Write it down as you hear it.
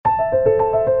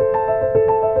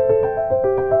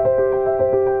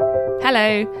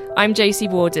Hello, I'm Josie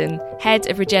Warden, Head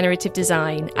of Regenerative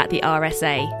Design at the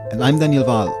RSA. And I'm Daniel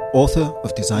Wahl, author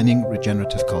of Designing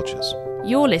Regenerative Cultures.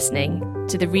 You're listening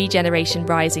to the Regeneration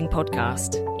Rising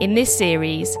podcast. In this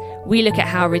series, we look at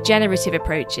how regenerative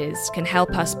approaches can help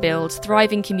us build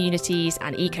thriving communities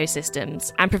and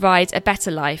ecosystems and provide a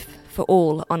better life for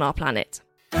all on our planet.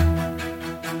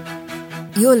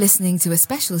 You're listening to a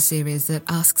special series that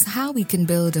asks how we can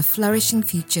build a flourishing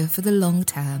future for the long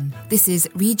term. This is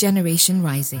Regeneration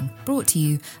Rising, brought to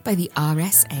you by the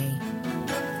RSA.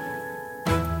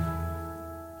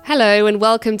 Hello and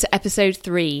welcome to episode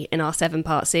 3 in our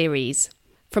 7-part series.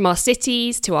 From our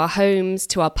cities to our homes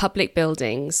to our public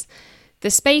buildings,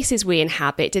 the spaces we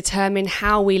inhabit determine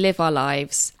how we live our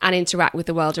lives and interact with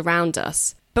the world around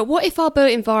us. But what if our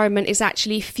built environment is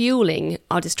actually fueling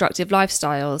our destructive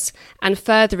lifestyles and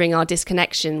furthering our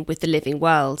disconnection with the living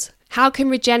world? How can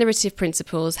regenerative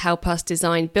principles help us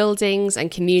design buildings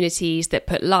and communities that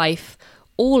put life,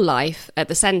 all life, at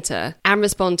the centre and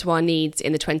respond to our needs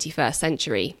in the 21st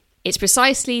century? It's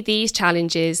precisely these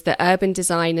challenges that urban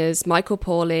designers Michael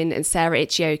Pollan and Sarah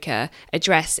Ichioka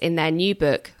address in their new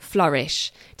book,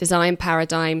 Flourish: Design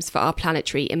Paradigms for Our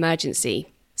Planetary Emergency.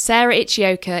 Sarah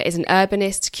Ichioka is an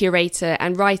urbanist, curator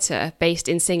and writer based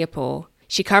in Singapore.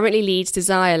 She currently leads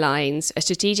Desire Lines, a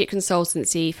strategic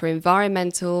consultancy for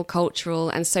environmental, cultural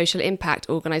and social impact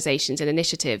organisations and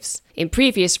initiatives. In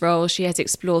previous roles, she has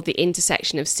explored the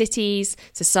intersection of cities,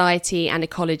 society and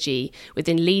ecology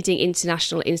within leading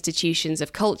international institutions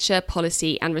of culture,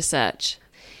 policy and research.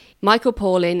 Michael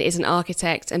Pollan is an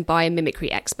architect and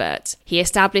biomimicry expert. He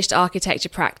established architecture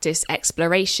practice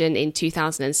Exploration in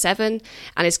 2007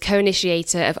 and is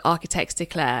co-initiator of Architects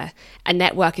Declare, a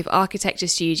network of architecture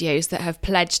studios that have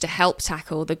pledged to help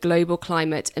tackle the global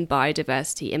climate and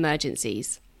biodiversity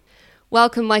emergencies.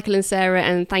 Welcome, Michael and Sarah,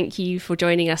 and thank you for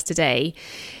joining us today.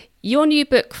 Your new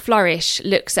book, Flourish,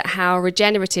 looks at how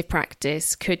regenerative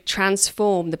practice could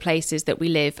transform the places that we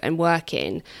live and work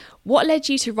in. What led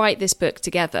you to write this book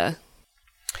together?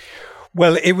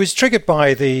 Well, it was triggered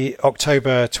by the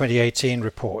October 2018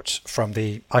 report from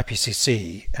the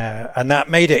IPCC, and that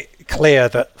made it clear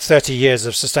that 30 years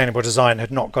of sustainable design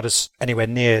had not got us anywhere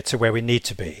near to where we need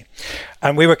to be.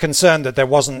 And we were concerned that there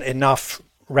wasn't enough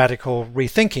radical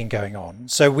rethinking going on.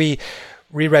 So we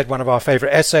reread one of our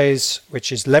favourite essays,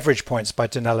 which is Leverage Points by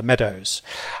Donella Meadows.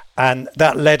 And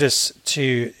that led us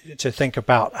to think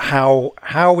about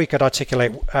how we could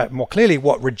articulate more clearly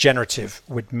what regenerative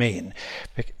would mean.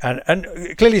 And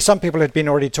clearly some people had been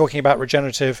already talking about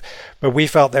regenerative, but we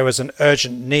felt there was an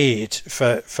urgent need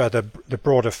for the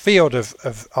broader field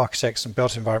of architects and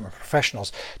built environment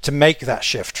professionals to make that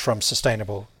shift from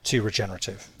sustainable to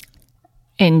regenerative.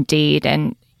 Indeed.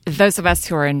 And those of us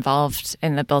who are involved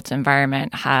in the built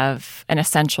environment have an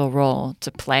essential role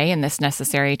to play in this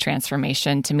necessary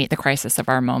transformation to meet the crisis of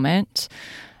our moment.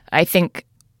 I think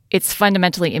it's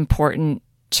fundamentally important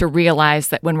to realize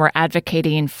that when we're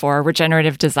advocating for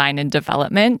regenerative design and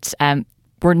development,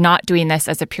 we're not doing this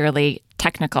as a purely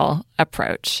technical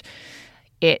approach.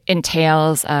 It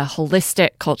entails a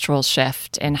holistic cultural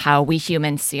shift in how we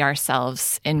humans see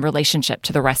ourselves in relationship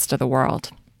to the rest of the world.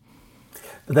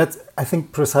 That's, I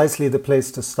think, precisely the place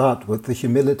to start, with the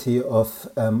humility of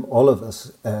all of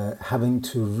us having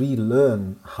to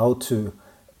relearn how to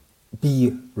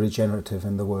be regenerative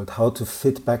in the world, how to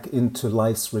fit back into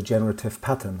life's regenerative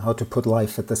pattern, how to put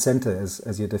life at the center,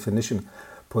 as your definition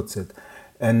puts it.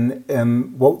 And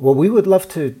what we would love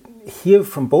to hear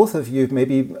from both of you,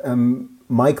 maybe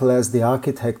Michael as the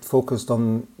architect focused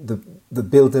on the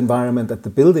built environment at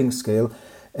the building scale,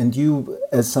 and you,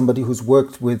 as somebody who's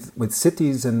worked with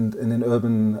cities and in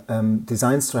urban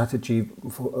design strategy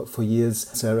for years,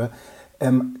 Sarah,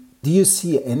 do you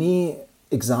see any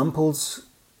examples,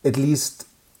 at least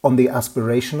on the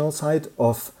aspirational side,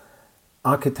 of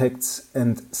architects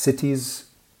and cities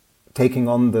taking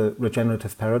on the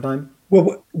regenerative paradigm?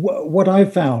 Well, what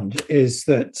I've found is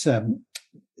that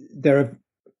there are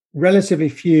relatively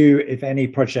few, if any,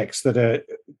 projects that are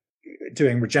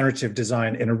doing regenerative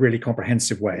design in a really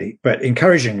comprehensive way. But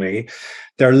encouragingly,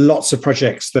 there are lots of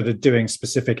projects that are doing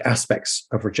specific aspects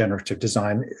of regenerative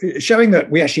design, showing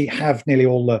that we actually have nearly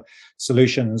all the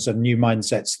solutions and new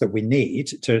mindsets that we need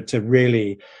to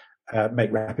really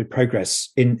make rapid progress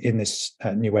in this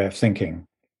new way of thinking.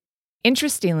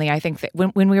 Interestingly, I think that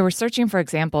when we were searching for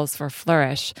examples for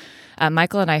Flourish,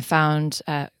 Michael and I found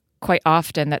quite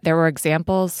often that there were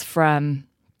examples from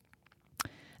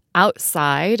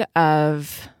outside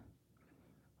of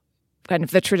kind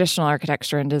of the traditional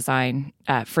architecture and design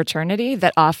fraternity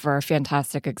that offer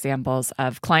fantastic examples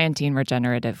of clienting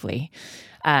regeneratively.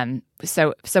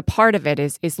 So part of it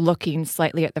is looking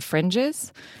slightly at the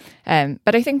fringes,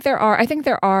 but I think there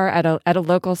are at a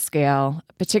local scale,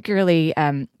 particularly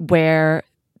where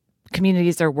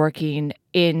communities are working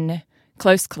in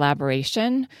close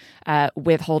collaboration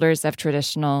with holders of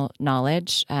traditional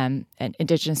knowledge and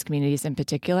Indigenous communities in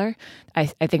particular. I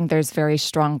think there's very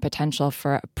strong potential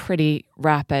for a pretty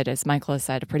rapid, as Michael has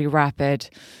said, a pretty rapid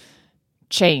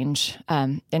change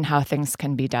in how things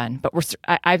can be done. But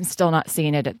I'm still not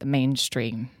seeing it at the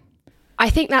mainstream. I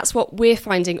think that's what we're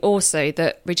finding also,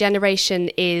 that regeneration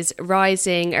is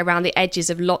rising around the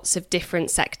edges of lots of different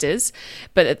sectors,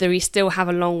 but that we still have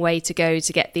a long way to go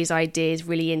to get these ideas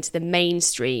really into the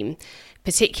mainstream,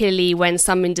 particularly when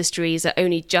some industries are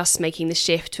only just making the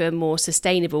shift to a more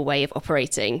sustainable way of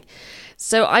operating.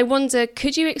 So I wonder,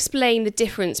 could you explain the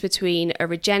difference between a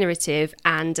regenerative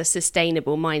and a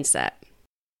sustainable mindset?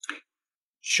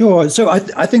 Sure. So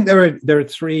I think there are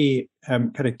three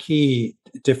kind of key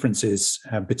differences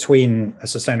between a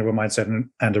sustainable mindset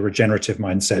and a regenerative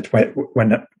mindset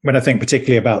when I think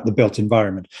particularly about the built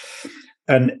environment.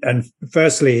 And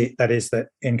firstly, that is that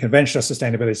in conventional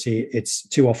sustainability, it's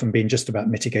too often been just about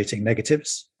mitigating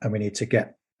negatives, and we need to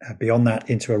get beyond that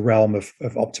into a realm of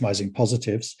optimizing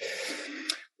positives.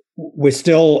 We're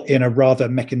still in a rather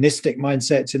mechanistic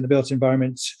mindset in the built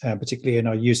environment, particularly in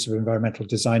our use of environmental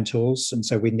design tools. And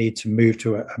so we need to move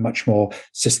to a much more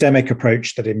systemic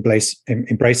approach that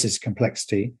embraces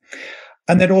complexity.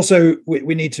 And then also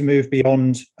we need to move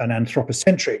beyond an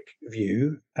anthropocentric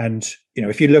view. And,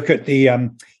 if you look at the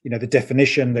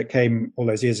definition that came all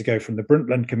those years ago from the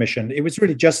Brundtland Commission, it was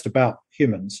really just about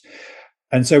humans.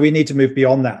 And so we need to move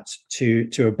beyond that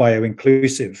to a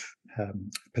bio-inclusive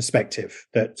perspective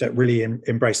that really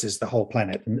embraces the whole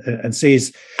planet and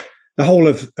sees the whole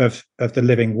of the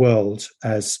living world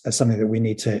as something that we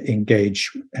need to engage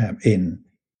in.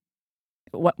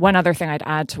 One other thing I'd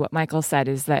add to what Michael said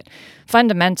is that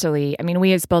fundamentally,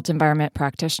 we as built environment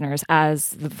practitioners, as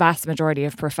the vast majority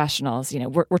of professionals,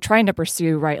 we're trying to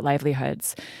pursue right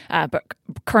livelihoods, but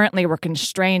currently we're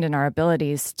constrained in our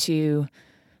abilities to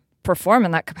perform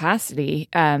in that capacity,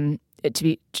 to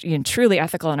be truly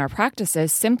ethical in our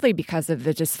practices, simply because of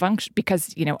the dysfunction,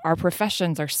 because our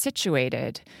professions are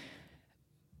situated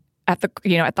at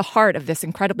the heart of this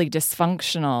incredibly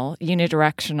dysfunctional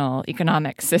unidirectional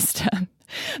economic system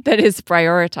that is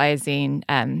prioritizing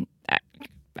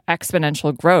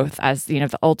exponential growth as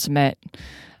the ultimate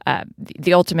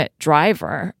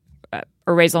driver,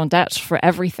 or raison d'etre for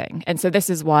everything. And so this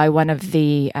is why one of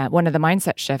the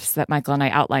mindset shifts that Michael and I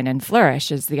outline in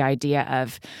Flourish is the idea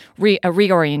of a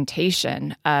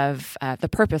reorientation of the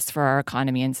purpose for our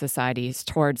economy and societies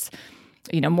towards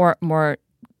more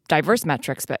diverse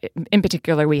metrics, but in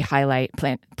particular we highlight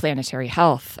planetary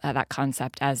health, that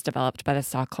concept as developed by the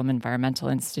Stockholm Environmental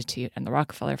Institute and the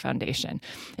Rockefeller Foundation,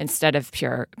 instead of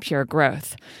pure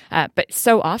growth. But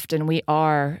so often we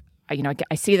are,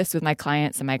 I see this with my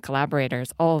clients and my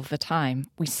collaborators all of the time.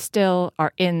 We're still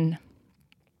operating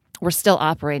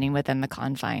within the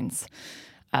confines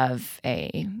of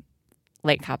a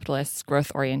late capitalist,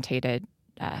 growth-orientated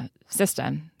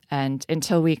system, and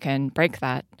until we can break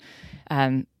that,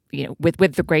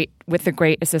 with the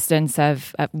great assistance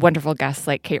of wonderful guests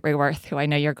like Kate Raworth, who I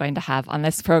know you're going to have on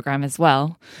this program as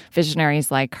well,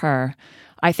 visionaries like her,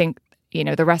 I think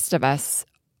the rest of us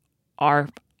are.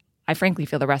 I frankly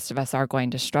feel the rest of us are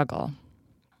going to struggle.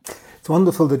 It's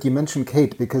wonderful that you mentioned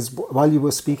Kate, because while you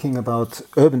were speaking about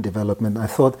urban development, I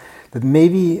thought that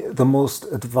maybe the most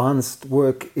advanced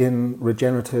work in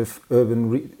regenerative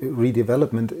urban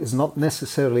redevelopment is not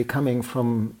necessarily coming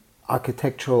from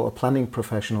architectural or planning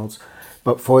professionals,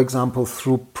 but for example,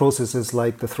 through processes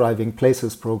like the Thriving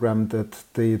Places program that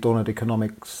the Donut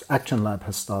Economics Action Lab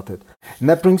has started. And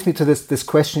that brings me to this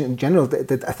question in general,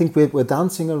 that I think we're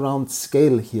dancing around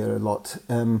scale here a lot,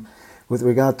 with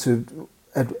regard to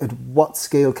at what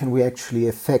scale can we actually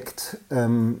affect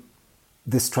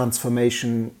this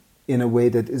transformation in a way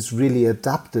that is really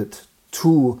adapted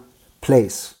to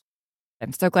place.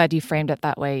 I'm so glad you framed it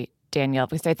that way, Danielle,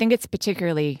 because I think it's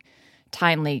particularly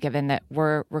timely, given that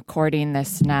we're recording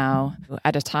this now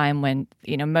at a time when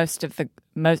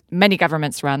many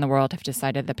governments around the world have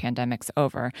decided the pandemic's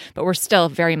over, but we're still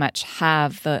very much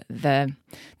have the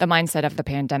mindset of the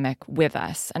pandemic with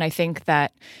us. And I think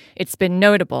that it's been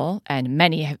notable, and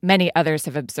many others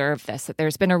have observed this, that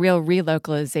there's been a real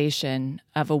relocalization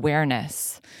of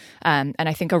awareness, and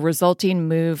I think a resulting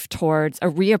move towards a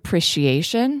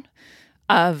reappreciation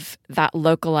of that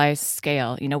localized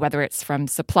scale, whether it's from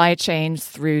supply chains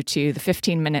through to the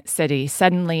 15-minute city,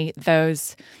 suddenly there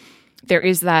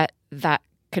is that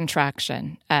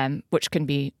contraction, which can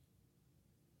be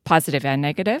positive and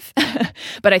negative.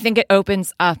 But I think it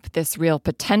opens up this real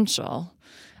potential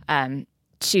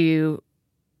to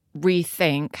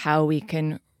rethink how we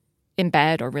can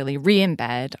embed or really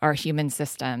re-embed our human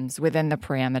systems within the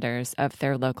parameters of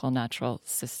their local natural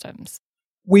systems.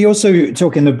 We also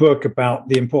talk in the book about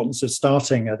the importance of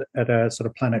starting at a sort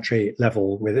of planetary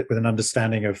level with an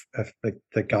understanding of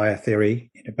the Gaia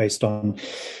theory, based on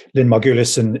Lynn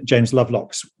Margulis and James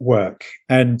Lovelock's work.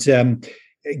 And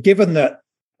given that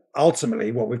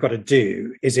ultimately what we've got to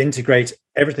do is integrate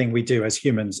everything we do as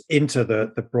humans into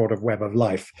the broader web of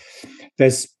life,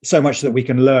 there's so much that we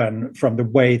can learn from the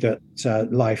way that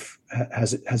life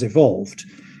has evolved.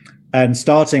 And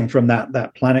starting from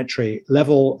that planetary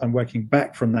level and working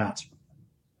back from that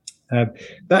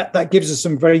gives us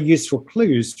some very useful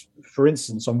clues, for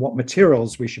instance, on what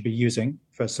materials we should be using,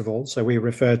 first of all. So we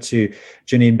refer to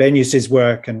Janine Benyus's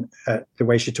work and the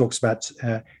way she talks about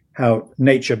how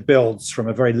nature builds from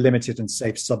a very limited and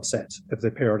safe subset of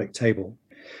the periodic table.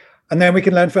 And then we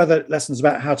can learn further lessons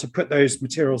about how to put those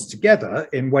materials together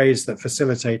in ways that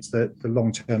facilitate the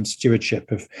long-term stewardship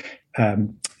of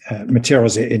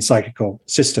materials in cyclical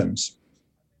systems.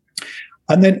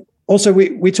 And then also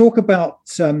we talk about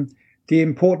the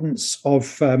importance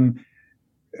of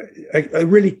a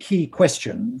really key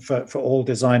question for all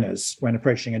designers when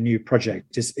approaching a new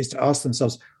project is to ask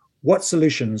themselves, what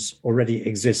solutions already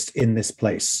exist in this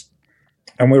place?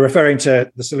 And we're referring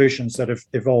to the solutions that have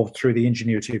evolved through the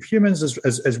ingenuity of humans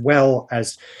as well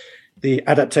as the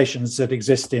adaptations that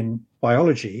exist in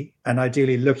biology, and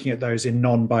ideally looking at those in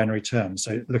non-binary terms,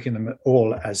 so looking at them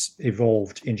all as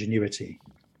evolved ingenuity.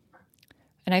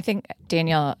 And I think,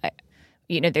 Daniel,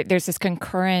 there's this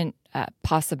concurrent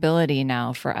possibility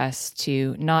now for us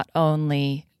to not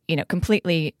only,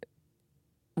 completely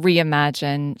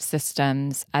reimagine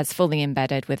systems as fully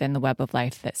embedded within the web of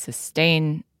life that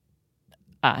sustain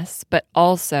us, but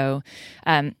also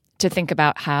to think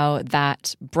about how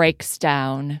that breaks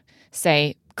down,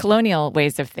 say, colonial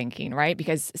ways of thinking, right?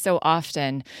 Because so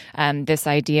often this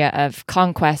idea of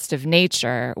conquest of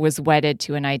nature was wedded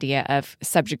to an idea of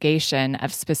subjugation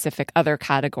of specific other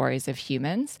categories of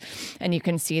humans. And you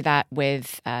can see that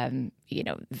with,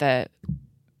 the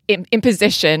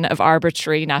imposition of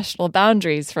arbitrary national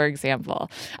boundaries, for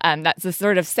example. That's the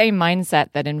sort of same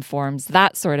mindset that informs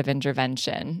that sort of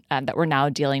intervention that we're now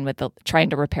dealing with, trying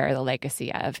to repair the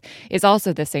legacy of, is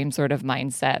also the same sort of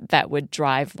mindset that would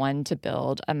drive one to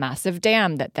build a massive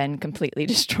dam that then completely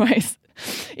destroys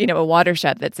a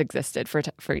watershed that's existed for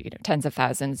tens of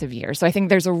thousands of years. So I think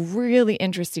there's a really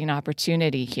interesting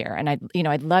opportunity here, and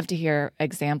I'd love to hear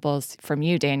examples from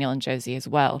you, Daniel and Josie, as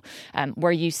well,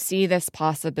 where you see this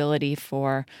possibility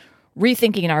for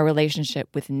rethinking our relationship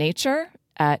with nature,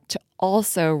 to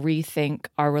also rethink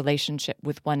our relationship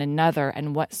with one another,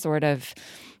 and what sort of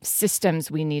systems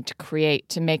we need to create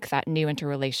to make that new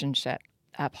interrelationship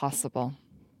possible.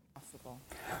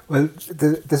 Well,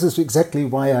 this is exactly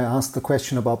why I asked the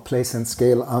question about place and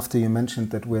scale after you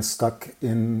mentioned that we're stuck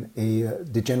in a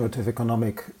degenerative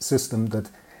economic system that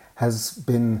has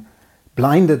been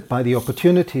blinded by the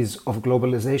opportunities of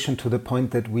globalization to the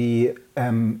point that we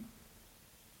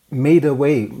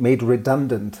made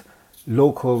redundant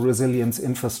local resilience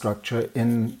infrastructure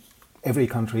in every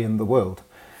country in the world,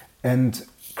 and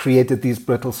created these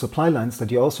brittle supply lines that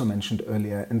you also mentioned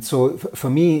earlier. And so for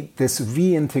me, this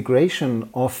reintegration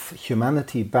of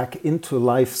humanity back into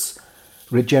life's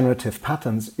regenerative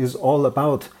patterns is all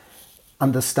about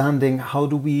understanding how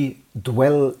do we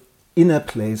dwell in a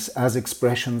place as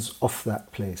expressions of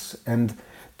that place. And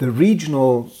the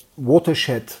regional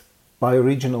watershed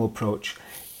bioregional approach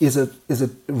is a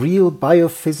real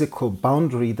biophysical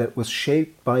boundary that was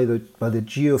shaped by the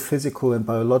geophysical and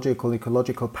biological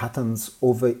ecological patterns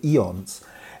over eons.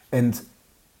 And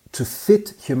to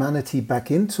fit humanity back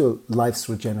into life's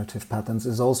regenerative patterns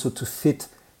is also to fit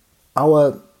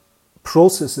our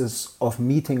processes of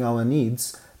meeting our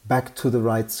needs back to the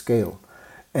right scale.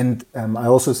 And I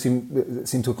also seem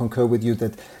to concur with you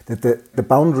that the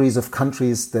boundaries of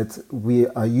countries that we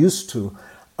are used to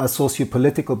are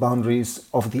socio-political boundaries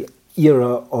of the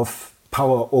era of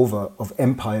power over, of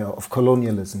empire, of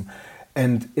colonialism.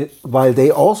 And while they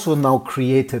also now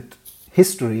created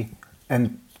history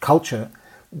and culture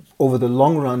over the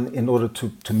long run in order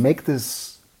to make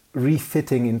this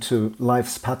refitting into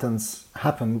life's patterns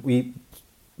happen, we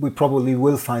probably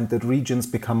will find that regions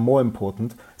become more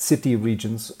important, city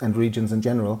regions and regions in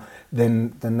general,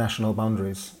 than national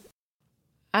boundaries.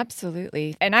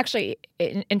 Absolutely. And actually,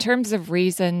 in terms of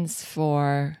reasons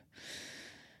for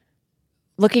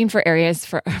looking for areas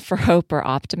for hope or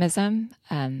optimism,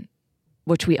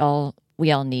 which we all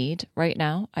need right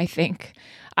now, I think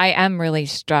I am really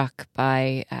struck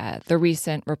by the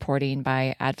recent reporting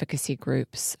by advocacy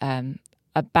groups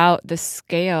about the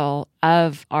scale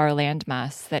of our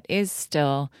landmass that is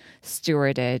still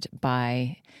stewarded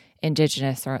by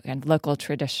Indigenous and local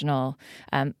traditional,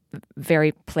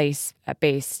 very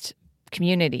place-based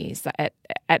communities.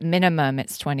 At minimum,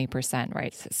 it's 20%,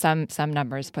 right? Some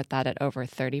numbers put that at over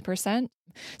 30%.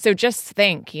 So just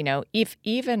think, if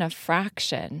even a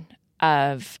fraction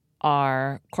of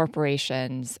our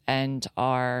corporations and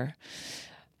our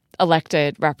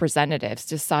elected representatives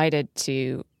decided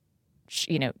to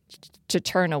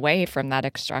turn away from that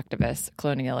extractivist,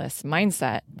 colonialist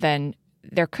mindset, then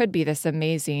there could be this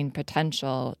amazing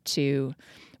potential to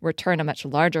return a much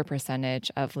larger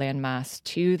percentage of landmass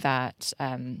to that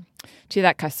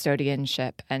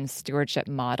custodianship and stewardship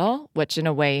model, which in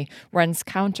a way runs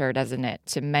counter, doesn't it,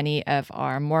 to many of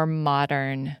our more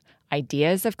modern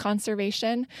ideas of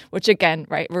conservation, which again,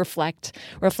 right, reflect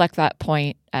that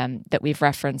point that we've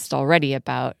referenced already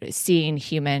about seeing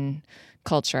human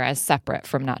culture as separate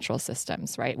from natural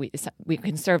systems, right? We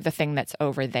conserve the thing that's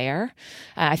over there.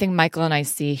 I think Michael and I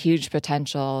see huge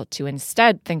potential to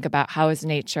instead think about how is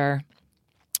nature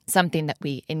something that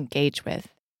we engage with.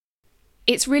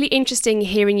 It's really interesting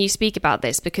hearing you speak about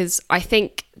this, because I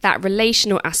think that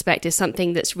relational aspect is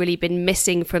something that's really been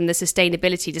missing from the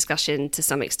sustainability discussion to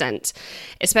some extent,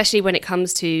 especially when it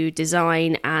comes to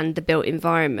design and the built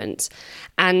environment.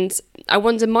 And I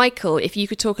wonder, Michael, if you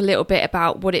could talk a little bit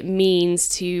about what it means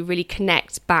to really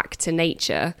connect back to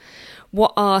nature.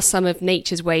 What are some of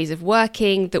nature's ways of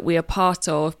working that we are part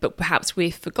of, but perhaps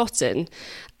we've forgotten?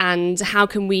 And how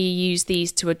can we use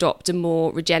these to adopt a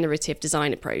more regenerative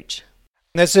design approach?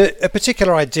 There's a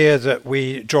particular idea that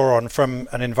we draw on from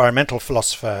an environmental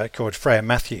philosopher called Freya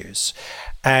Matthews.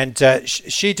 And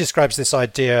she describes this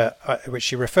idea, which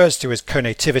she refers to as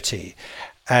conativity.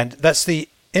 And that's the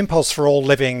impulse for all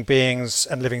living beings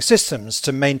and living systems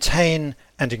to maintain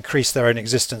and increase their own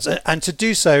existence, and to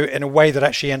do so in a way that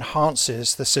actually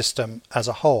enhances the system as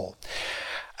a whole.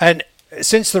 And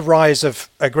since the rise of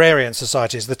agrarian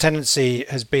societies, the tendency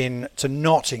has been to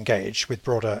not engage with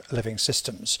broader living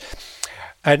systems.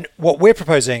 And what we're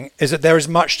proposing is that there is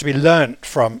much to be learnt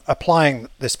from applying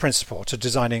this principle to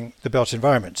designing the built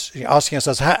environment, asking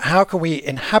ourselves, how can we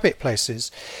inhabit places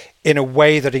in a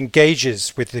way that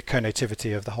engages with the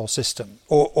conativity of the whole system?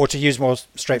 Or to use more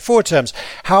straightforward terms,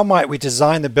 how might we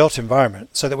design the built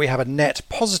environment so that we have a net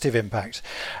positive impact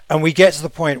and we get to the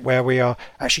point where we are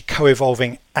actually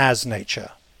co-evolving as nature?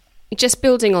 Just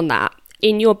building on that,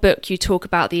 in your book, you talk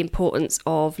about the importance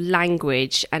of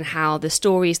language and how the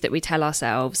stories that we tell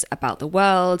ourselves about the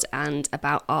world and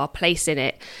about our place in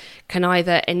it can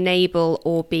either enable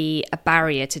or be a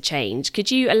barrier to change. Could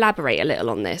you elaborate a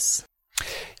little on this?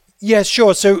 Yes,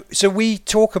 sure. So we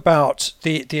talk about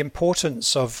the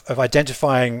importance of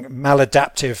identifying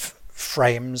maladaptive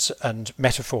frames and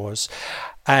metaphors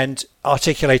and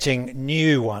articulating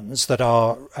new ones that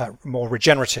are more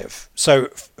regenerative. So,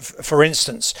 for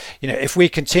instance, if we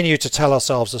continue to tell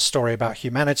ourselves a story about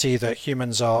humanity, that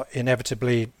humans are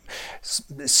inevitably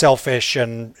selfish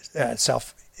and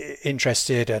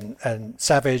self-interested and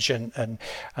savage and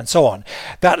so on,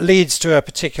 that leads to a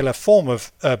particular form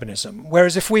of urbanism.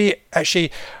 Whereas if we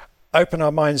actually open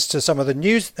our minds to some of the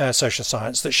new social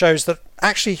science that shows that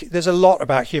actually there's a lot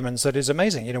about humans that is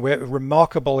amazing. We're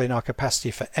remarkable in our capacity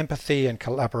for empathy and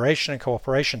collaboration and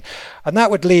cooperation. And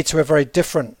that would lead to a very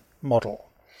different model.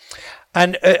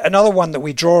 And another one that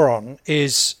we draw on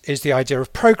is the idea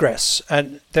of progress.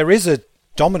 And there is a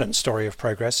dominant story of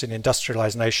progress in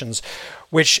industrialized nations,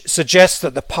 which suggests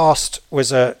that the past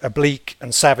was a bleak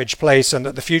and savage place and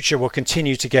that the future will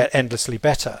continue to get endlessly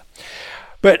better.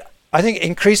 But I think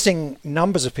increasing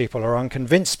numbers of people are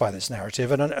unconvinced by this narrative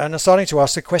and are starting to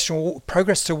ask the question, well,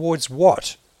 progress towards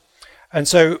what? And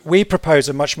so we propose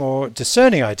a much more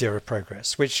discerning idea of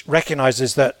progress, which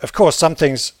recognizes that, of course, some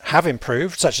things have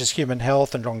improved, such as human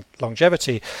health and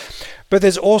longevity, but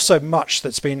there's also much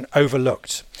that's been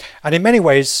overlooked. And in many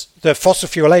ways, the fossil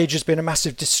fuel age has been a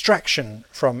massive distraction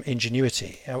from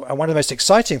ingenuity. And one of the most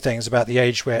exciting things about the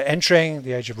age we're entering,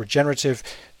 the age of regenerative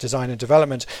design and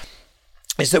development,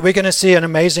 is that we're going to see an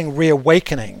amazing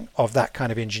reawakening of that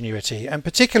kind of ingenuity, and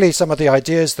particularly some of the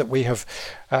ideas that we have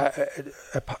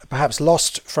perhaps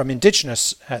lost from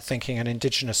indigenous thinking and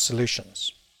indigenous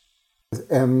solutions.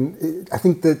 I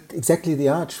think that exactly the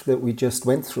arch that we just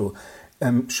went through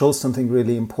shows something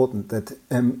really important, that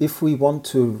if we want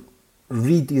to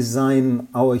redesign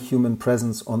our human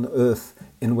presence on Earth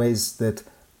in ways that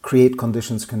create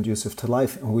conditions conducive to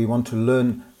life, and we want to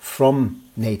learn from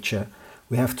nature,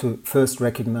 we have to first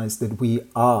recognize that we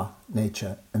are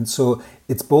nature. And so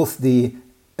it's both the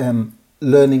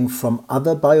learning from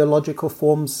other biological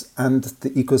forms and the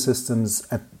ecosystems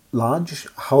at large,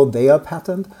 how they are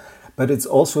patterned, but it's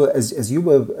also, as you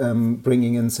were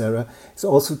bringing in, Sarah, it's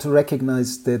also to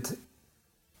recognize that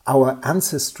our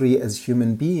ancestry as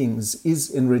human beings is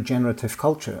in regenerative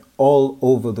culture all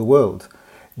over the world.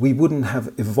 We wouldn't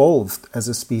have evolved as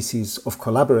a species of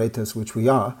collaborators, which we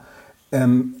are,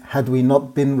 had we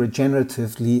not been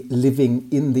regeneratively living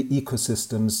in the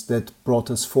ecosystems that brought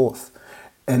us forth.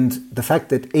 And the fact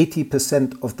that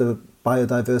 80% of the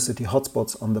biodiversity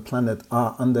hotspots on the planet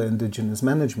are under indigenous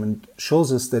management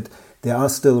shows us that there are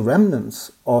still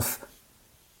remnants of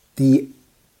the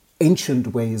ancient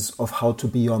ways of how to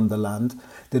be on the land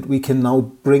that we can now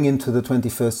bring into the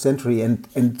 21st century. And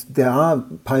there are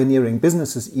pioneering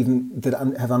businesses even that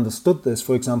have understood this.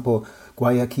 For example,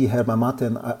 Guayaki Yerba Mate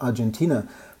in Argentina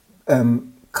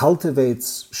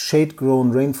cultivates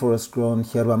shade-grown, rainforest-grown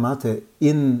yerba mate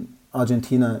in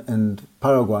Argentina and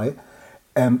Paraguay,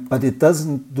 but it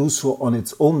doesn't do so on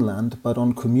its own land, but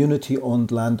on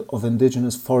community-owned land of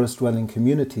indigenous forest-dwelling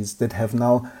communities that have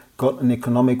now got an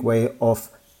economic way of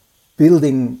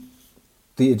building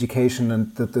the education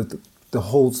and the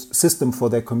whole system for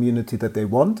their community that they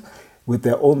want with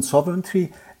their own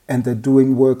sovereignty, and they're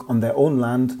doing work on their own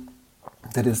land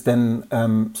that is then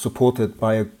supported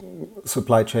by a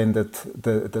supply chain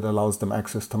that allows them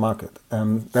access to market.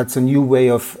 That's a new way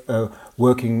of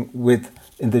working with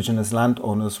indigenous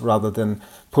landowners rather than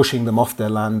pushing them off their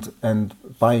land and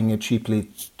buying it cheaply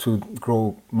to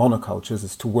grow monocultures,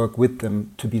 is to work with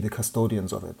them to be the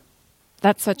custodians of it.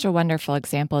 That's such a wonderful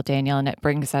example, Daniel, and it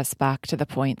brings us back to the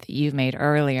point that you made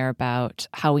earlier about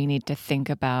how we need to think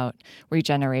about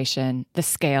regeneration, the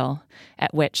scale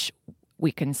at which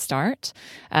we can start.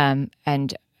 And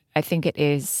I think it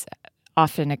is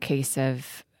often a case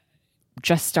of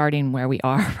just starting where we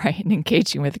are, right, and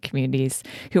engaging with the communities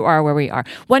who are where we are.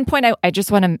 One point I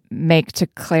just want to make to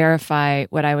clarify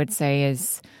what I would say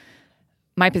is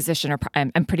my position, or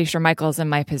I'm pretty sure Michael's in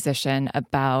my position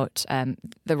about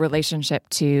the relationship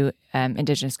to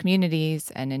Indigenous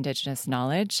communities and Indigenous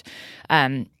knowledge.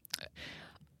 I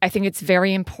think it's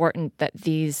very important that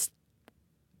these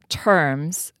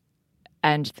terms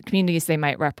and the communities they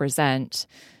might represent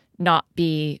not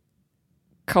be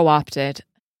co-opted.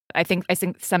 I think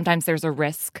sometimes there's a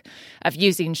risk of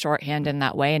using shorthand in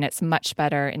that way, and it's much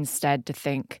better instead to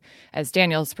think, as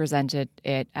Daniel's presented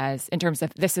it, as in terms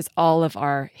of this is all of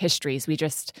our histories.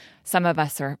 Some of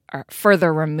us are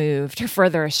further removed or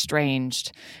further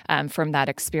estranged from that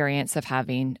experience of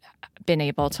having been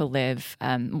able to live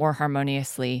more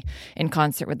harmoniously in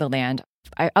concert with the land.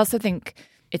 I also think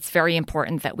it's very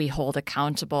important that we hold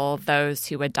accountable those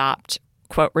who adopt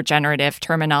quote, regenerative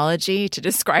terminology to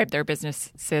describe their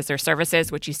businesses or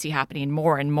services, which you see happening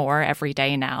more and more every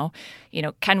day now. You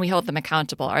know, can we hold them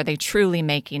accountable? Are they truly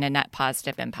making a net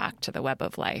positive impact to the web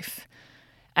of life?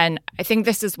 And I think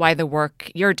this is why the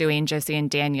work you're doing, Josie and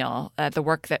Daniel, the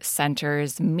work that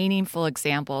centers meaningful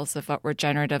examples of what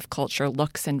regenerative culture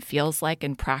looks and feels like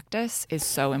in practice is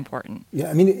so important. Yeah,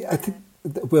 I mean, I think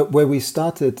where we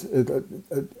started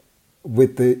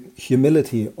with the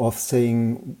humility of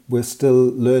saying we're still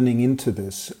learning into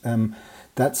this.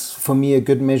 That's, for me, a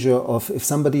good measure of if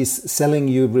somebody's selling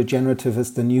you regenerative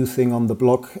as the new thing on the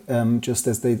block, just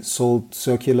as they sold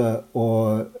circular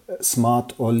or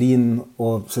smart or lean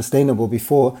or sustainable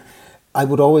before, I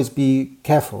would always be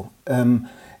careful. And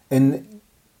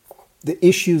the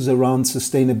issues around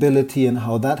sustainability and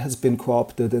how that has been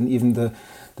co-opted, and even the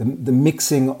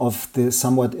mixing of the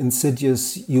somewhat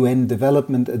insidious UN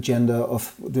development agenda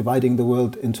of dividing the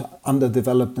world into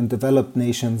underdeveloped and developed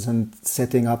nations and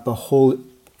setting up a whole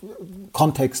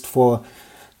context for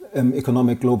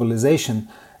economic globalization.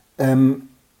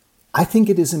 I think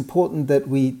it is important that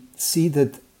we see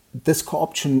that this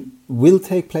co-option will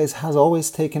take place, has always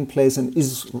taken place, and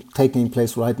is taking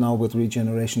place right now with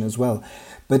regeneration as well.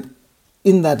 But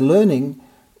in that learning,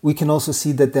 we can also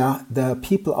see that there are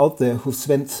people out there who've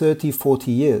spent 30,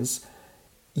 40 years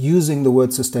using the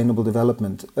word sustainable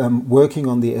development, working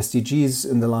on the SDGs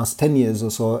in the last 10 years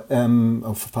or so,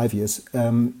 or 5 years.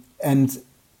 And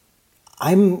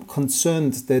I'm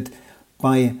concerned that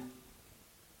by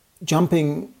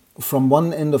jumping from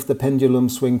one end of the pendulum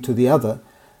swing to the other,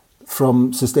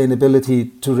 from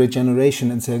sustainability to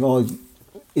regeneration, and saying, oh,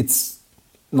 it's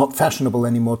not fashionable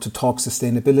anymore to talk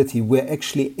sustainability. We're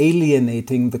actually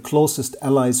alienating the closest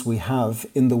allies we have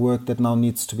in the work that now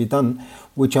needs to be done,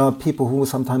 which are people who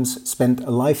sometimes spend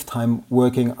a lifetime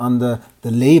working under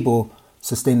the label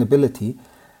sustainability,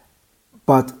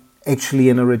 but actually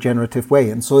in a regenerative way.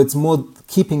 And so it's more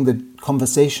keeping the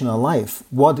conversation alive.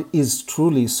 What is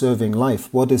truly serving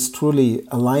life? What is truly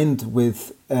aligned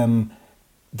with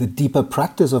the deeper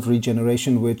practice of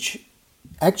regeneration, which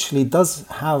actually does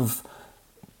have,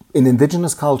 in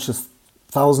indigenous cultures,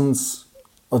 thousands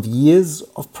of years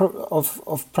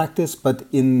of practice, but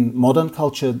in modern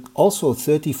culture, also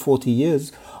 30, 40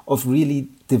 years of really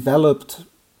developed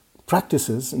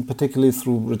practices, and particularly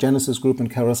through Regenesis Group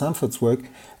and Cara Sanford's work.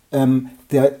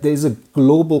 There is a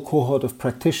global cohort of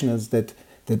practitioners that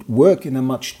work in a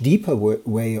much deeper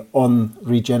way on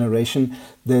regeneration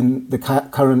than the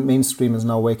current mainstream is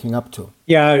now waking up to.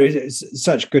 Yeah, it's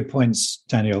such good points,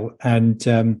 Daniel. And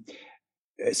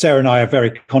Sarah and I are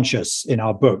very conscious in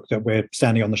our book that we're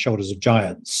standing on the shoulders of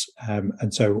giants.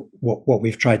 And so what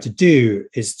we've tried to do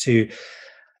is to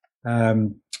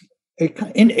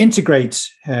integrate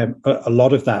a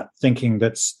lot of that thinking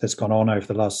that's gone on over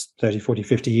the last 30, 40,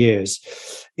 50 years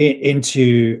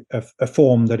into a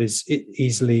form that is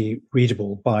easily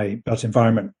readable by built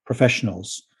environment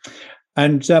professionals.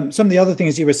 And some of the other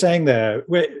things you were saying there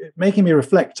were making me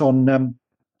reflect on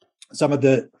some of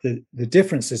the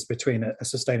differences between a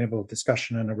sustainable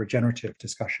discussion and a regenerative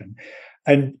discussion.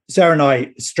 And Sarah and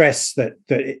I stress that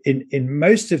in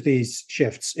most of these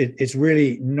shifts, it's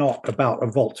really not about a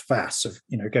volte-face of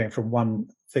going from one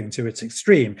thing to its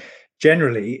extreme.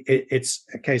 Generally, it's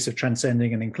a case of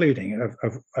transcending and including,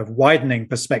 of widening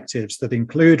perspectives that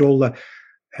include all the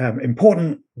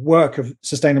important work of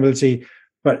sustainability,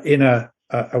 but in a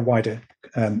wider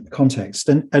context.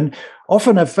 And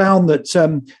often I've found that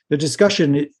the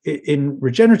discussion in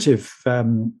regenerative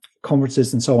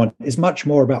conferences and so on is much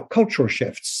more about cultural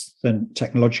shifts than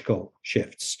technological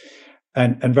shifts.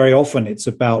 And very often it's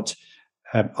about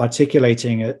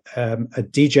articulating a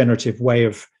degenerative way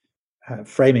of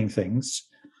framing things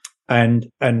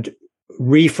and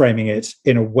reframing it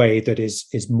in a way that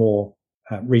is more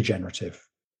regenerative.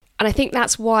 And I think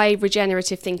that's why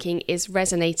regenerative thinking is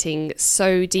resonating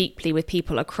so deeply with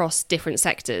people across different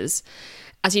sectors.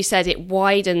 As you said, it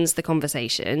widens the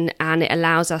conversation and it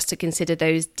allows us to consider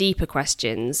those deeper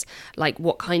questions, like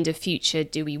what kind of future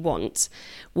do we want?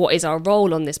 What is our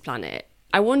role on this planet?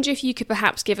 I wonder if you could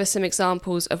perhaps give us some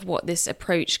examples of what this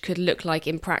approach could look like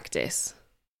in practice.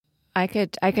 I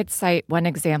could cite one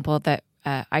example that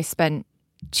I spent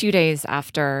 2 days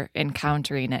after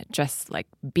encountering it, just like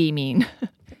beaming.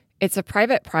 It's a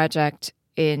private project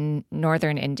in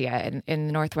northern India, in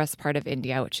the northwest part of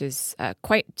India, which is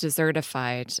quite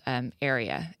desertified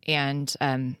area. And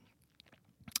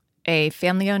a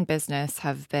family-owned business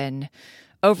have been,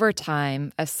 over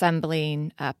time,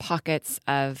 assembling pockets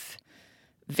of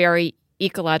very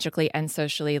ecologically and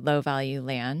socially low-value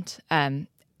land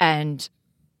and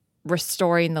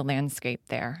restoring the landscape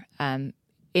there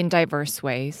in diverse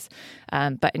ways,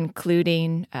 but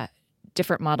including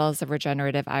different models of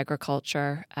regenerative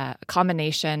agriculture, a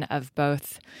combination of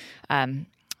both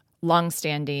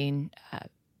longstanding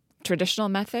traditional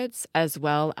methods as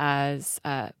well as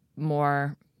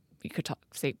more, you could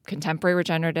say, contemporary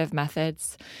regenerative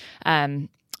methods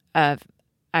of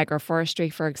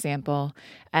agroforestry, for example.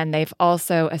 And they've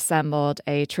also assembled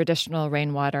a traditional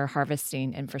rainwater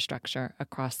harvesting infrastructure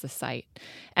across the site.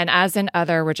 And as in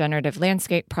other regenerative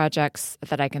landscape projects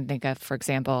that I can think of, for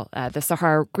example, the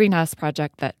Sahara Greenhouse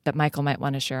project that Michael might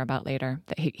want to share about later,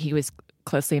 that he was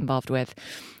closely involved with,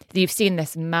 you've seen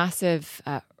this massive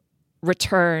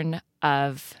return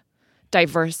of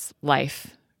diverse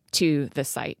life to the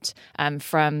site,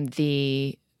 from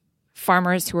the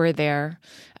farmers who are there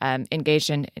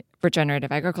engaged in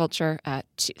regenerative agriculture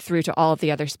through to all of the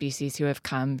other species who have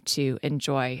come to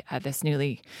enjoy this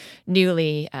newly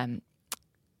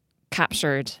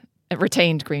captured,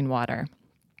 retained green water.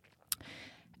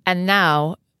 And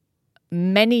now,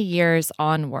 many years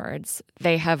onwards,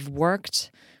 they have worked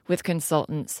with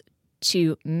consultants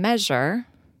to measure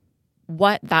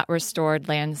what that restored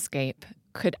landscape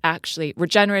could actually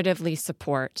regeneratively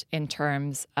support in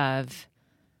terms of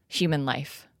human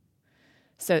life.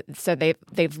 So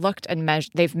they've looked and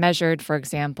they've measured, for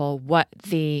example, what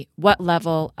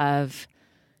level of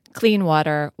clean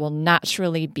water will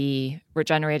naturally be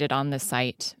regenerated on the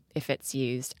site if it's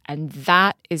used, and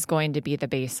that is going to be the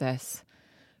basis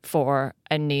for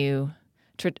a new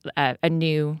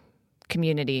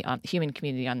community, human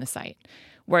community on the site.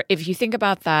 Where if you think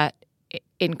about that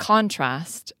in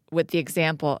contrast with the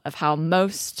example of how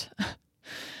most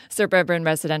suburban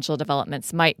residential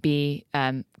developments might be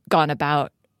gone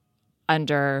about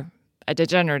under a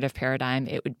degenerative paradigm,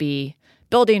 it would be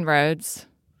building roads,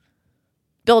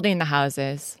 building the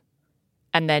houses,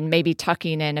 and then maybe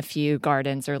tucking in a few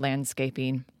gardens or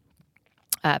landscaping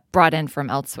brought in from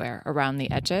elsewhere around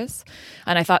the edges.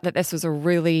 And I thought that this was a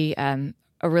really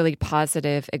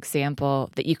positive example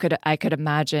that I could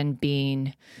imagine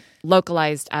being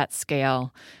localized at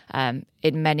scale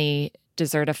in many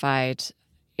desertified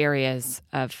areas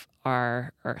of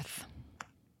our Earth.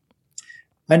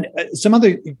 And some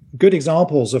other good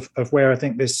examples of where I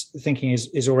think this thinking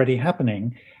is already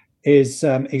happening is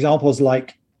examples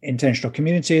like intentional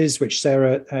communities, which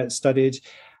Sarah studied,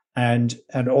 and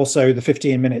also the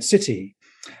 15-minute city.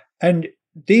 And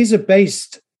these are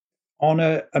based on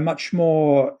a much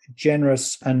more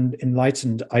generous and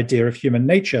enlightened idea of human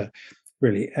nature,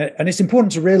 really. And it's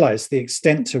important to realize the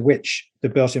extent to which the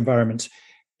built environment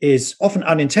is often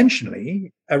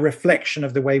unintentionally a reflection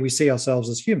of the way we see ourselves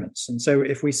as humans. And so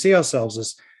if we see ourselves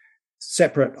as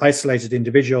separate, isolated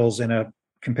individuals in a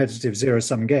competitive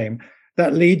zero-sum game,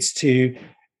 that leads to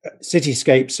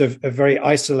cityscapes of very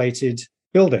isolated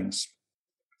buildings.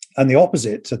 And the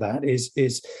opposite to that is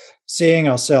seeing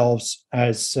ourselves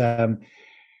as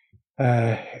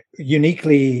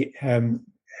uniquely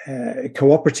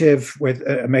cooperative with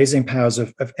amazing powers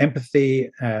of empathy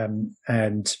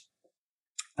and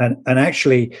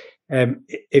actually,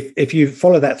 if you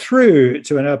follow that through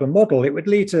to an urban model, it would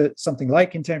lead to something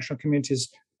like intentional communities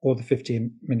or the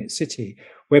 15-minute city,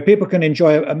 where people can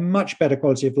enjoy a much better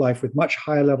quality of life with much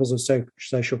higher levels of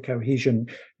social cohesion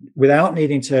without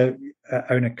needing to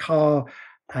own a car,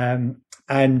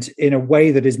 and in a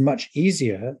way that is much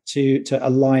easier to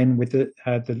align with the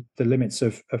limits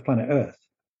of planet Earth.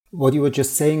 What you were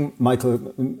just saying,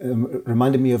 Michael,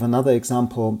 reminded me of another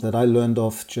example that I learned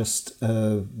of just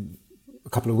a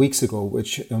couple of weeks ago,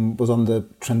 which was on the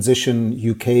Transition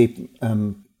UK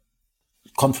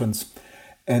conference.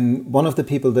 And one of the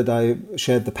people that I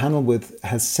shared the panel with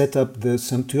has set up the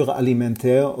Ceinture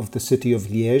Alimentaire of the city of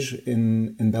Liège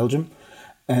in Belgium.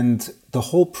 And the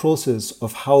whole process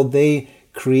of how they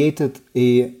created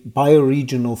a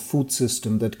bioregional food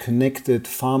system that connected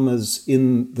farmers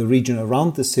in the region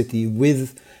around the city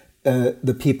with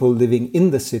the people living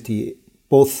in the city,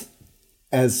 both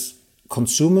as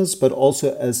consumers, but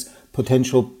also as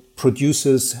potential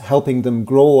producers, helping them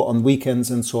grow on weekends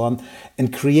and so on,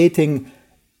 and creating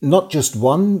not just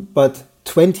one, but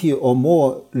 20 or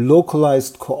more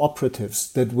localized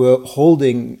cooperatives that were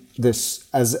holding this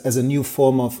as a new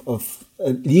form of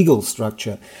a legal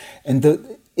structure. And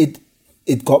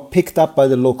it got picked up by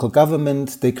the local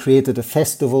government. They created a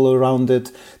festival around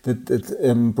it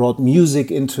that brought music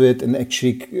into it and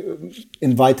actually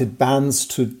invited bands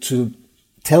to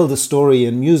tell the story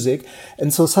in music.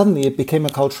 And so suddenly it became a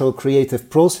cultural creative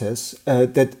process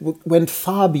that went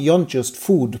far beyond just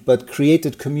food, but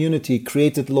created community,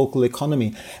 created local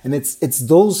economy. And it's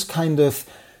those kind of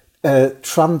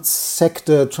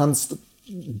trans-sector,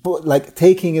 like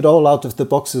taking it all out of the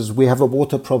boxes. We have a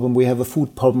water problem, we have a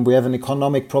food problem, we have an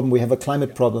economic problem, we have a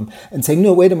climate problem, and saying,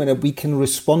 no, wait a minute, we can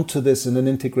respond to this in an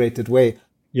integrated way.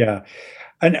 Yeah.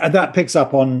 And that picks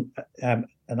up on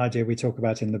an idea we talk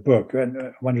about in the book. And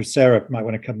I wonder if Sarah might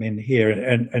want to come in here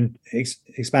and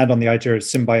expand on the idea of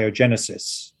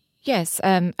symbiogenesis. Yes,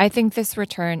 I think this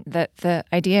the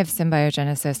idea of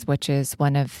symbiogenesis, which is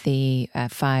one of the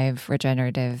 5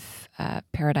 regenerative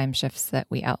paradigm shifts that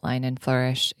we outline in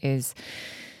Flourish, is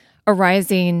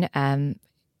arising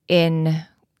in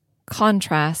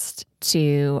contrast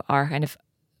to our kind of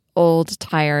old,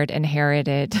 tired,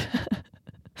 inherited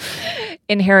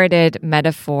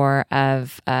metaphor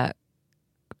of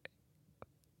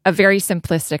a very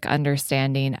simplistic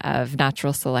understanding of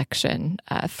natural selection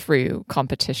through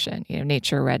competition,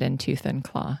 nature red in tooth and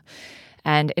claw,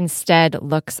 and instead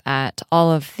looks at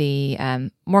all of the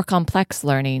more complex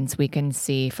learnings we can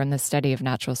see from the study of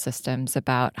natural systems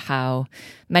about how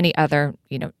many other,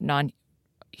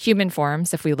 non-human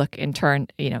forms, if we look in turn,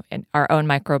 in our own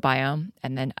microbiome,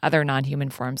 and then other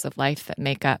non-human forms of life that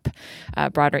make up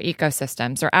broader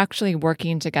ecosystems, are actually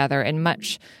working together in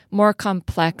much more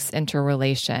complex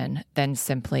interrelation than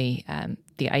simply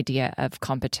the idea of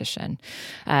competition.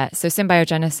 So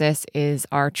symbiogenesis is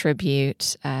our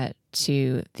tribute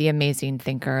to the amazing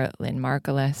thinker Lynn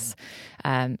Margulis,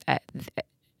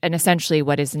 and essentially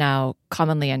what is now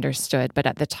commonly understood, but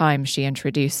at the time she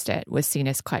introduced it, was seen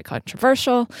as quite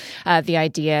controversial. The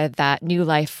idea that new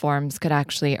life forms could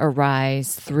actually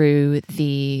arise through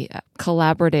the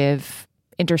collaborative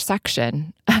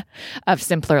intersection of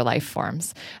simpler life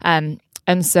forms. And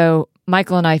so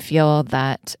Michael and I feel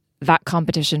that that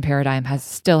competition paradigm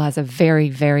still has a very,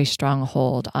 very strong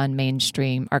hold on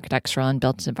mainstream architectural and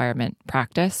built environment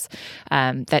practice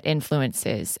that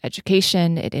influences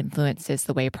education, it influences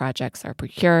the way projects are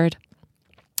procured,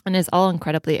 and is all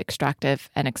incredibly extractive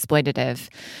and exploitative,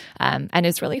 and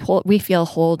is really, we feel,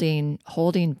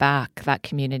 holding back that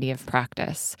community of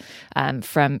practice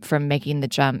from making the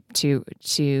jump to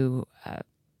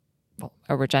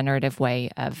a regenerative way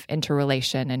of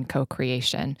interrelation and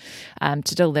co-creation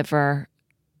to deliver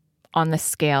on the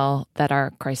scale that our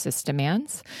crisis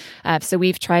demands. So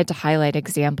we've tried to highlight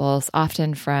examples,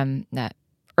 often from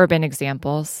urban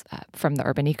examples from the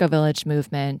Urban Eco-Village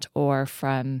movement, or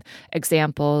from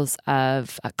examples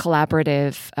of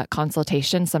collaborative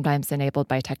consultation, sometimes enabled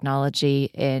by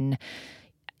technology in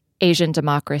Asian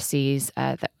democracies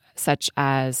such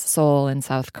as Seoul in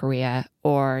South Korea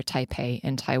or Taipei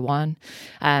in Taiwan.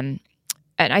 And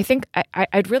I think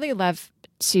I'd really love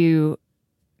to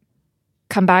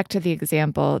come back to the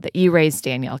example that you raised,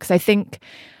 Daniel, because I think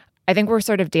we're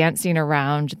sort of dancing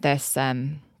around this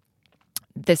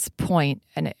point,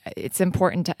 and it's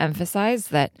important to emphasize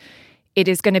that it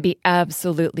is going to be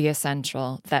absolutely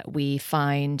essential that we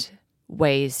find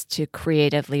ways to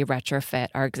creatively retrofit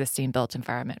our existing built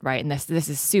environment, right? And this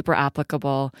is super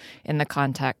applicable in the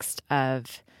context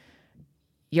of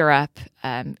Europe,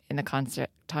 in the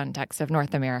context of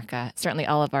North America, certainly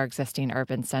all of our existing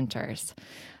urban centers.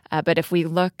 But if we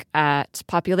look at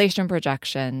population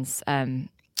projections and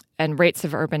rates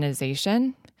of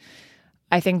urbanization,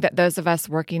 I think that those of us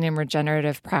working in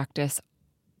regenerative practice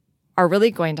are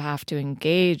really going to have to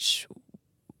engage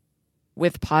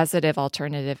with positive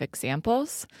alternative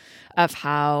examples of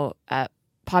how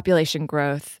population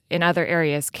growth in other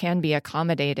areas can be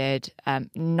accommodated,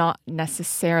 not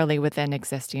necessarily within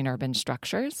existing urban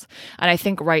structures. And I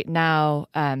think right now,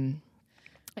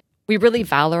 we really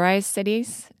valorize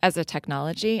cities as a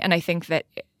technology, and I think that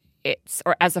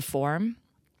or as a form,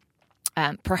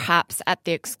 perhaps at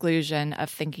the exclusion of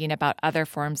thinking about other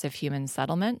forms of human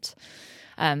settlement.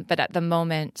 But at the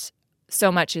moment, so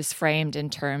much is framed in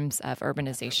terms of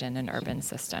urbanization and urban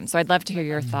systems. So I'd love to hear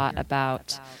your thought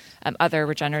about other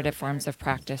regenerative forms of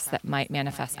practice that might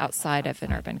manifest outside of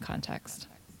an urban context.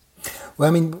 Well,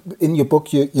 I mean, in your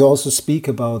book, you also speak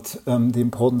about the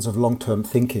importance of long-term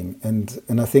thinking.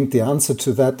 And I think the answer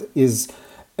to that is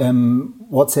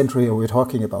what century are we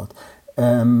talking about?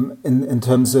 In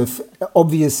terms of,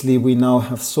 obviously, we now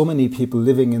have so many people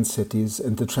living in cities,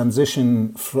 and the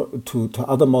transition to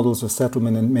other models of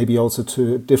settlement, and maybe also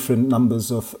to different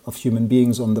numbers of human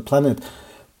beings on the planet,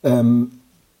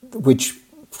 which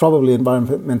probably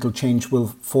environmental change will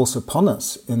force upon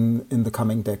us in the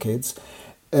coming decades.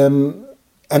 And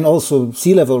also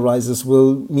sea level rises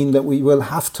will mean that we will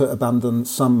have to abandon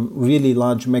some really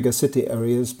large megacity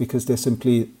areas because they're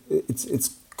simply,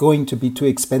 it's going to be too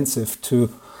expensive to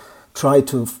try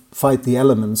to fight the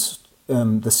elements,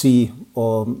 the sea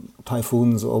or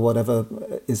typhoons or whatever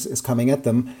is coming at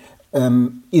them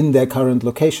in their current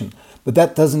location. But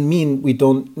that doesn't mean we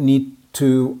don't need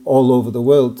to, all over the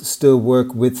world, still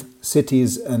work with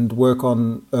cities and work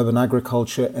on urban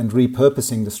agriculture and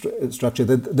repurposing the structure.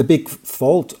 The big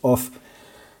fault of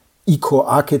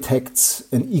eco-architects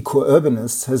and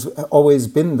eco-urbanists has always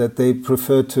been that they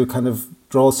prefer to kind of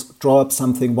draw up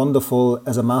something wonderful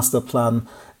as a master plan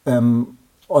on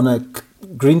a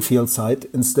greenfield site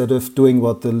instead of doing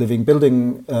what the Living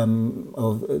Building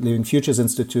or Living Futures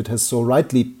Institute has so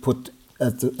rightly put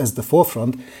as the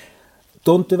forefront.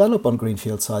 Don't develop on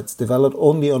greenfield sites. Develop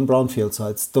only on brownfield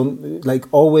sites. Don't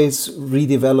always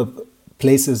redevelop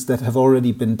places that have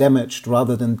already been damaged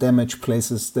rather than damage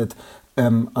places that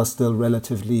are still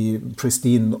relatively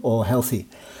pristine or healthy.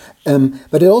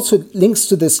 But it also links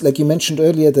to this, like you mentioned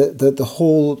earlier, the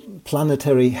whole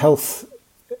planetary health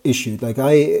issue. Like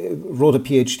I wrote a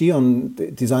PhD on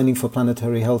designing for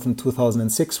planetary health in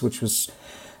 2006, which was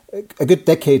a good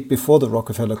decade before the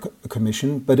Rockefeller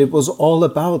Commission, but it was all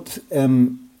about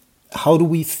how do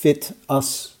we fit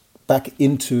us back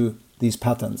into these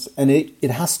patterns. And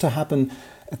it has to happen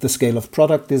at the scale of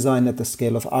product design, at the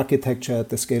scale of architecture, at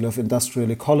the scale of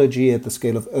industrial ecology, at the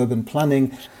scale of urban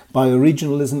planning,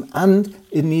 bioregionalism, and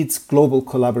it needs global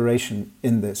collaboration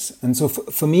in this. And so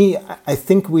for me, I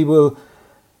think we will,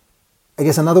 I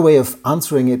guess another way of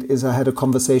answering it is I had a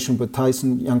conversation with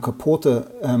Tyson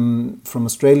Yunkaporta from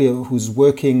Australia, who's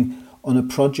working on a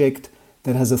project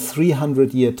that has a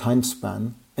 300-year time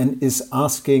span and is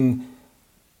asking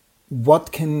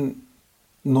what can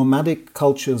nomadic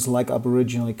cultures like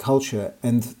Aboriginal culture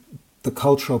and the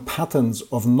cultural patterns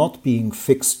of not being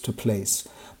fixed to place,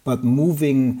 but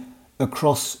moving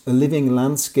across a living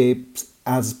landscape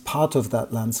as part of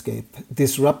that landscape,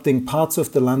 disrupting parts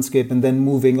of the landscape and then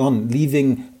moving on,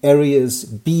 leaving areas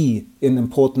be in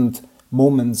important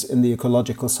moments in the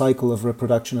ecological cycle of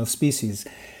reproduction of species.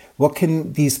 What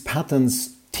can these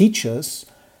patterns teach us,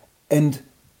 and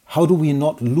how do we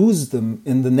not lose them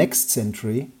in the next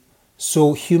century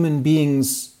so human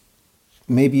beings,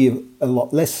 maybe a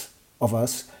lot less of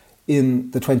us, in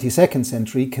the 22nd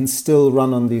century can still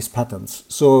run on these patterns?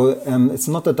 So it's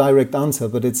not a direct answer,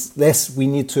 but it's less we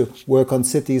need to work on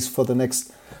cities for the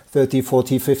next 30,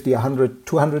 40, 50, 100,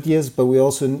 200 years, but we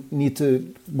also need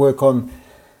to work on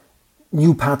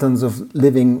new patterns of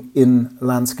living in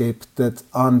landscape that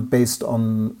aren't based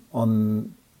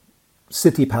on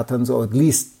city patterns, or at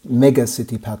least mega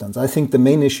city patterns. I think the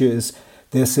main issue is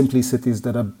they're simply cities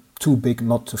that are too big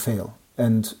not to fail.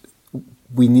 And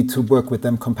we need to work with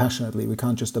them compassionately. We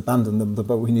can't just abandon them,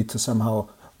 but we need to somehow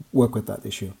work with that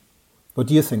issue. What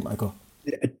do you think, Michael?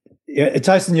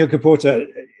 Tyson Yunkaporta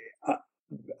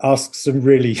asks some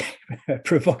really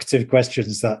provocative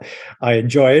questions that I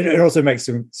enjoy. It also makes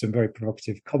some very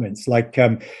provocative comments. Like,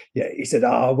 he said,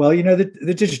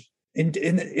 the digital,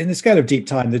 in the scale of deep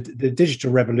time, the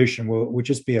digital revolution will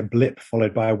just be a blip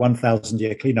followed by a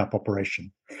 1,000-year cleanup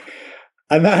operation.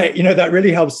 And that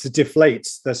really helps to deflate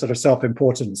the sort of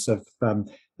self-importance of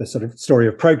the sort of story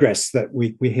of progress that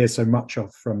we hear so much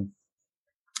of from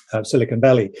Silicon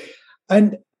Valley.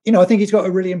 And I think he's got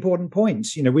a really important point.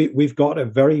 We've got a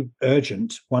very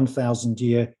urgent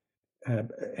 1,000-year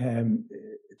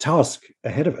task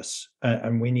ahead of us,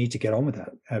 and we need to get on with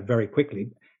that very quickly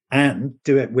and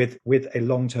do it with a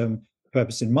long-term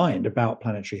purpose in mind about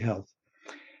planetary health.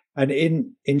 And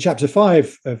in chapter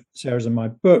 5 of Sarah's and my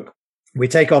book, we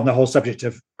take on the whole subject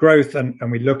of growth, and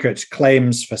we look at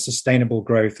claims for sustainable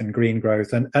growth and green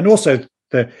growth, and also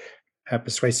the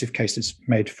persuasive cases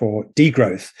made for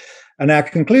degrowth. And our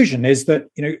conclusion is that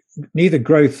neither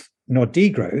growth nor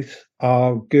degrowth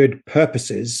are good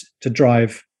purposes to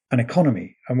drive an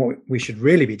economy. And what we should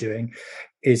really be doing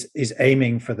is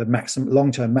aiming for the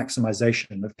long-term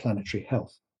maximization of planetary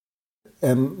health.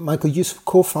 Michael, you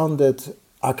co-founded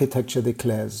Architecture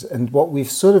Declares, and what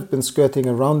we've sort of been skirting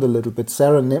around a little bit,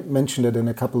 Sarah mentioned it in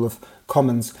a couple of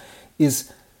comments,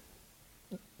 is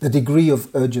the degree of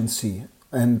urgency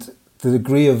and the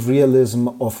degree of realism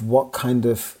of what kind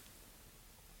of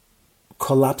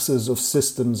collapses of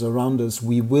systems around us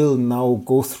we will now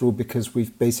go through because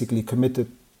we've basically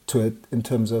committed to it in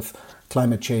terms of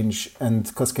climate change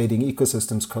and cascading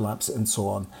ecosystems collapse and so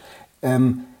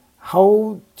on.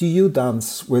 How do you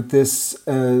dance with this?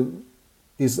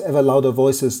 These ever louder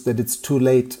voices that it's too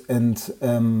late and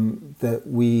that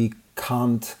we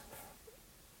can't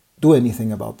do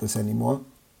anything about this anymore.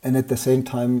 And at the same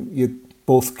time, you're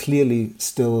both clearly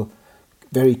still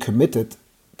very committed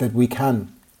that we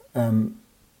can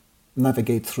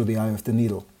navigate through the eye of the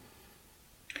needle.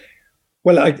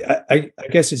 Well, I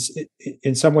guess it's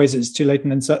in some ways it's too late,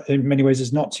 and in many ways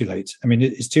it's not too late. I mean,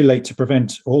 it's too late to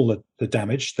prevent all the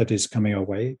damage that is coming our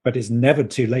way, but it's never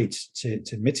too late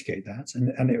to mitigate that.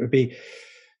 And it would be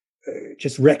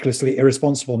just recklessly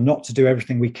irresponsible not to do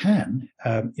everything we can,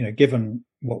 given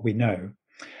what we know.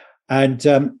 And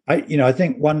I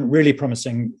think one really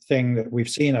promising thing that we've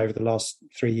seen over the last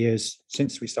 3 years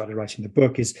since we started writing the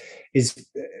book is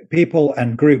people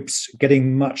and groups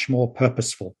getting much more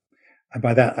purposeful. And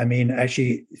by that, I mean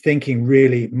actually thinking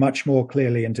really much more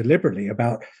clearly and deliberately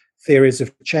about theories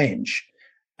of change.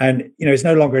 And, it's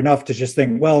no longer enough to just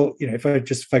think, well, if I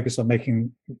just focus on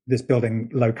making this building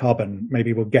low carbon,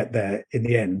 maybe we'll get there in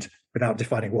the end without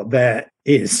defining what there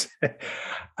is.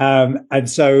 And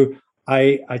so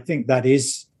I think that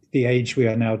is the age we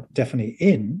are now definitely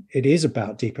in. It is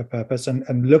about deeper purpose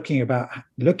and looking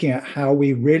at how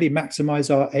we really maximize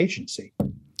our agency.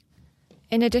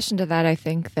 In addition to that, I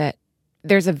think that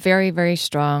there's a very, very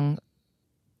strong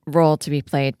role to be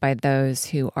played by those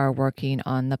who are working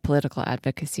on the political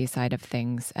advocacy side of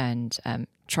things and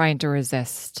trying to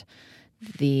resist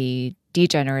the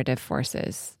degenerative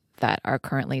forces that are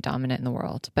currently dominant in the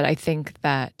world. But I think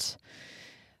that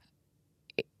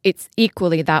it's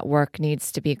equally that work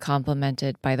needs to be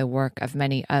complemented by the work of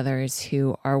many others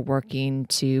who are working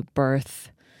to birth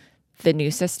the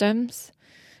new systems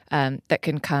that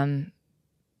can come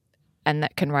and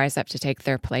that can rise up to take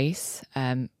their place.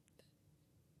 I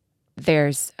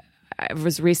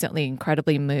was recently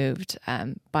incredibly moved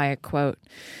by a quote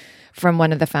from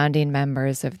one of the founding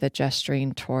members of the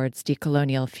Gesturing Towards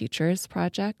Decolonial Futures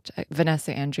project,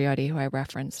 Vanessa Andreotti, who I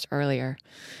referenced earlier.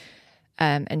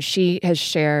 And she has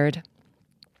shared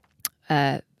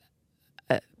a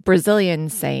Brazilian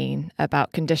saying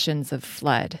about conditions of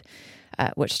flood.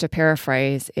 which, to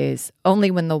paraphrase, is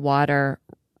only when the water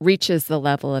reaches the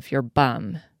level of your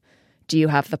bum do you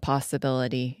have the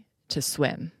possibility to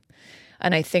swim.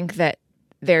 And I think that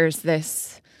there's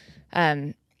this,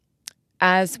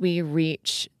 as we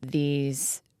reach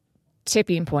these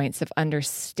tipping points of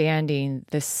understanding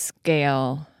the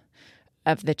scale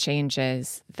of the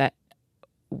changes that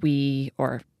we,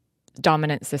 or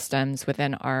dominant systems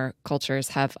within our cultures,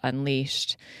 have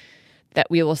unleashed, that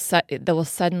there will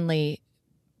suddenly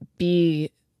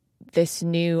be this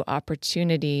new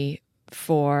opportunity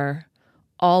for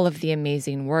all of the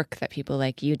amazing work that people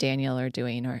like you, Daniel, are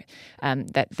doing, or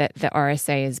that the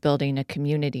RSA is building a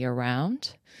community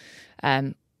around,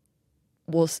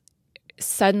 will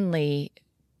suddenly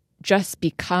just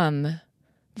become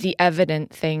the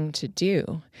evident thing to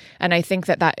do. And I think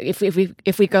that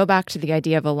if we go back to the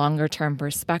idea of a longer term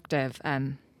perspective,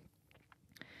 I'm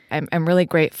really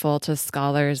grateful to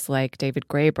scholars like David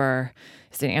Graeber,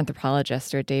 who's an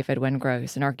anthropologist, or David Wengrow,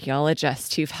 who's an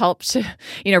archaeologist, who've helped.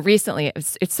 Recently,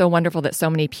 it's so wonderful that so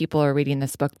many people are reading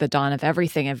this book, The Dawn of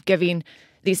Everything, of giving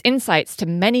these insights to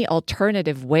many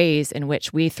alternative ways in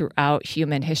which we throughout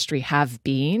human history have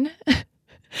been.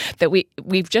 That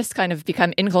we've just kind of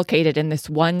become inculcated in this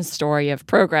one story of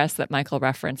progress that Michael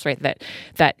referenced, right?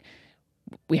 That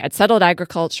we had settled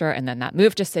agriculture, and then that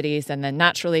moved to cities, and then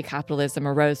naturally capitalism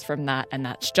arose from that, and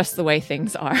that's just the way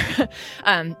things are.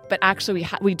 But actually,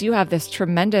 we do have this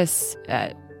tremendous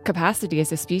capacity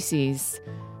as a species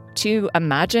to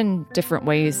imagine different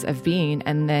ways of being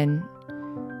and then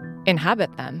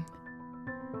inhabit them.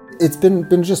 It's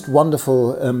been just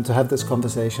wonderful to have this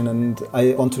conversation, and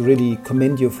I want to really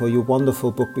commend you for your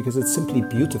wonderful book, because it's simply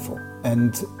beautiful,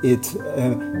 and it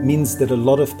means that a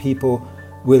lot of people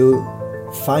will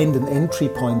find an entry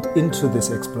point into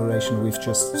this exploration we've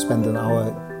just spent an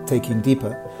hour taking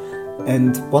deeper.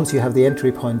 And once you have the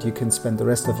entry point, you can spend the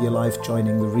rest of your life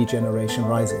joining the Regeneration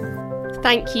Rising.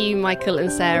 Thank you, Michael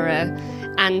and Sarah,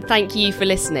 and thank you for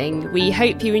listening. We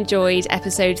hope you enjoyed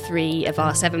episode 3 of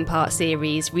our 7-part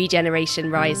series,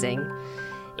 Regeneration Rising.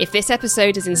 If this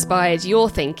episode has inspired your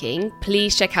thinking,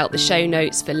 please check out the show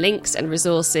notes for links and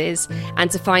resources,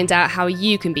 and to find out how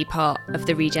you can be part of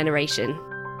the regeneration.